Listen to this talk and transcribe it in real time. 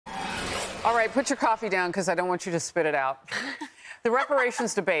All right, put your coffee down because I don't want you to spit it out. The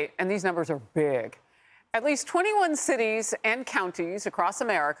reparations debate, and these numbers are big. At least 21 cities and counties across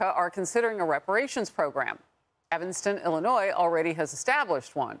America are considering a reparations program. Evanston, Illinois, already has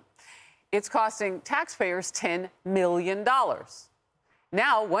established one. It's costing taxpayers $10 million.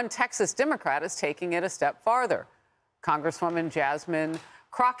 Now, one Texas Democrat is taking it a step farther. Congresswoman Jasmine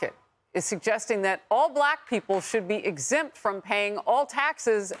Crockett is suggesting that all Black people should be exempt from paying all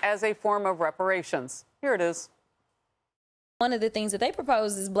taxes as a form of reparations. Here it is. One of the things that they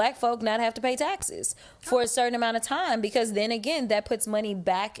propose is Black folk not have to pay taxes for a certain amount of time, because then again, that puts money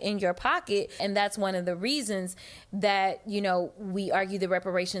back in your pocket. And that's one of the reasons that, you know, we argue the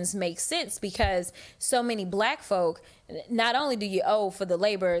reparations make sense, because so many Black folk, not only do you owe for the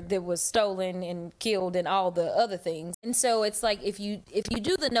labor that was stolen and killed and all the other things. And so it's like, if you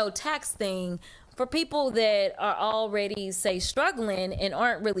do the no tax thing, for people that are already, say, struggling and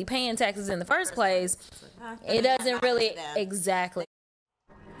aren't really paying taxes in the first place, it doesn't really, exactly.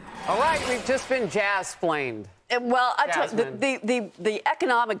 All right, we've just been jazz-splained. Well, I tell you, the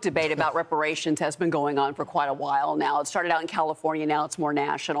economic debate about reparations has been going on for quite a while now. It started out in California, now it's more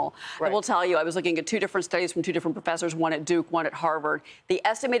national. Right. I will tell you, I was looking at two different studies from two different professors, one at Duke, one at Harvard. The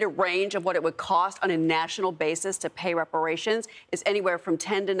estimated range of what it would cost on a national basis to pay reparations is anywhere from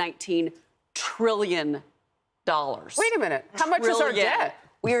 $10 to $19 trillion. Wait a minute. How much is our debt?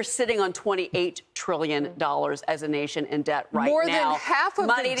 We are sitting on $28 trillion as a nation in debt right now. More than half of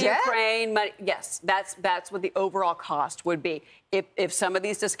money the to debt? Ukraine, money, yes, that's what the overall cost would be if some of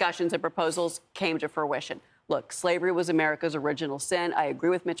these discussions and proposals came to fruition. Look, slavery was America's original sin. I agree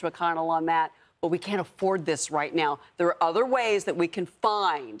with Mitch McConnell on that, but we can't afford this right now. There are other ways that we can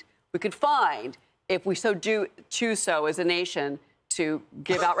find, if we choose so as a nation, to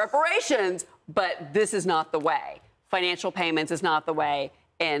give out reparations, but this is not the way. Financial payments is not the way,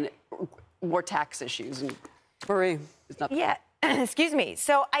 and more tax issues. And Marie, it's not. Yeah, excuse me.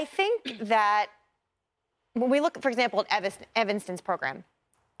 So I think that when we look, for example, at Evanston's program,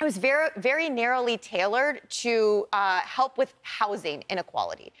 it was very, very narrowly tailored to help with housing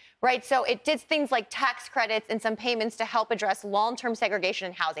inequality, right? So it did things like tax credits and some payments to help address long-term segregation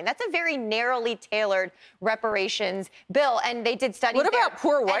in housing. That's a very narrowly tailored reparations bill, and they did studies. What about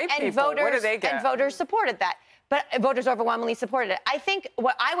poor white people? Voters, what do they get? And voters supported that. But voters overwhelmingly supported it. I think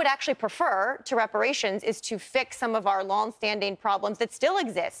what I would actually prefer to reparations is to fix some of our longstanding problems that still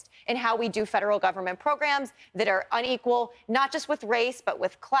exist in how we do federal government programs that are unequal, not just with race, but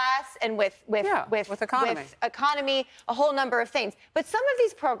with class and with economy, a whole number of things. But some of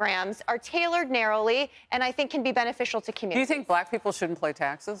these programs are tailored narrowly and I think can be beneficial to communities. Do you think Black people shouldn't pay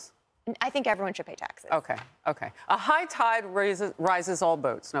taxes? I think everyone should pay taxes. Okay. A high tide rises all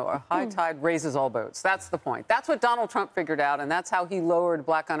boats. No, a high tide raises all boats. That's the point. That's what Donald Trump figured out, and that's how he lowered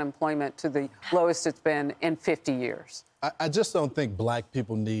Black unemployment to the lowest it's been in 50 years. I just don't think Black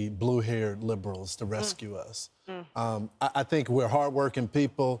people need blue-haired liberals to rescue us. I think we're hardworking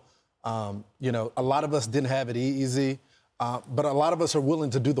people. You know, a lot of us didn't have it easy. But a lot of us are willing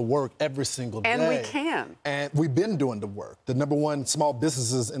to do the work every single day. And we can. And we've been doing the work. The #1 small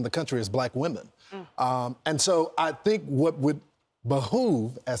businesses in the country is Black women. And so I think what would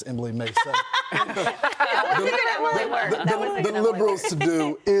behoove, as Emily may say, the liberals to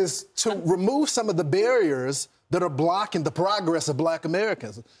do is to remove some of the barriers that are blocking the progress of Black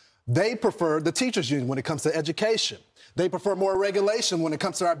Americans. They prefer the teachers' union when it comes to education. They prefer more regulation when it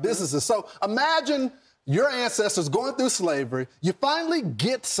comes to our businesses. So imagine your ancestors going through slavery, you finally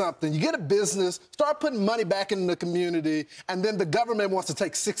get something, you get a business, start putting money back in the community, and then the government wants to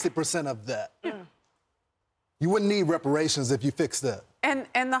take 60% of that. You wouldn't need reparations if you fix that.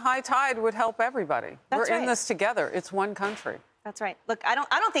 And the high tide would help everybody. That's We're right. in this together. It's one country. That's right. Look, I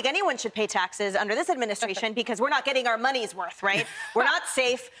don't think anyone should pay taxes under this administration because we're not getting our money's worth, right? We're not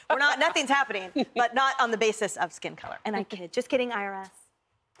safe. Nothing's happening, but not on the basis of skin color. And I kid. Just kidding, IRS.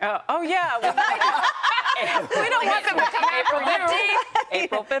 Oh, yeah. We don't want them to come after you.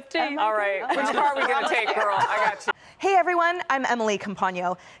 April 15th. All right. Which car are we going to take, girl? I got you. Hey, everyone. I'm Emily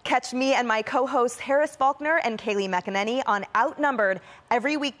Campagno. Catch me and my co-hosts Harris Faulkner and Kaylee McEnany on Outnumbered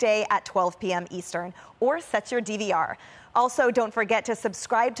every weekday at 12 p.m. Eastern, or set your DVR. Also, don't forget to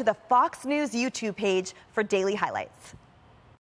subscribe to the Fox News YouTube page for daily highlights.